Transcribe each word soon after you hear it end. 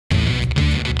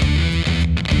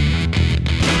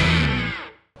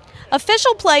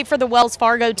Official play for the Wells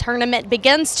Fargo tournament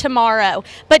begins tomorrow,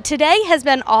 but today has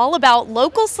been all about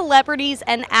local celebrities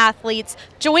and athletes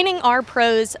joining our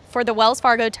pros for the Wells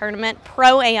Fargo tournament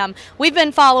Pro-Am. We've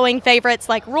been following favorites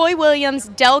like Roy Williams,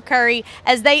 Del Curry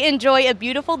as they enjoy a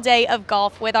beautiful day of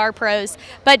golf with our pros.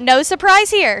 But no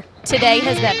surprise here, today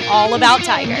has been all about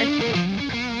Tiger.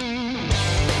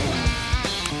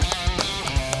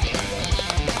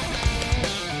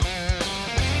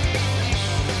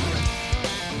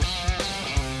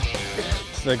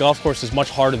 The golf course is much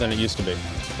harder than it used to be,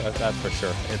 that's for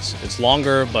sure. It's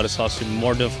longer, but it's also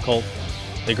more difficult.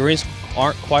 The greens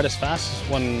aren't quite as fast as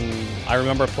when I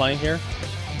remember playing here,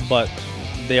 but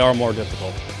they are more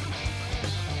difficult.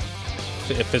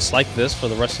 If it's like this for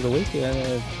the rest of the week,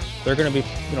 they're going to be,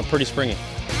 pretty springy.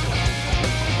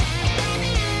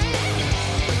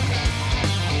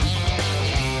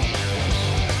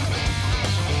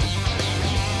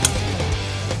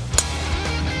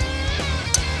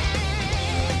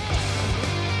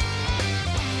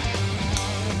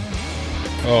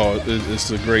 Oh, it's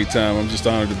a great time. I'm just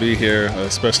honored to be here,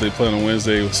 especially playing on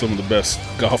Wednesday with some of the best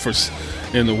golfers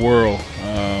in the world.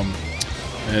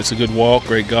 And it's a good walk,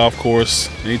 great golf course.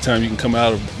 Anytime you can come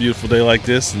out a beautiful day like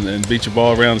this and beat your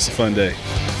ball around, it's a fun day.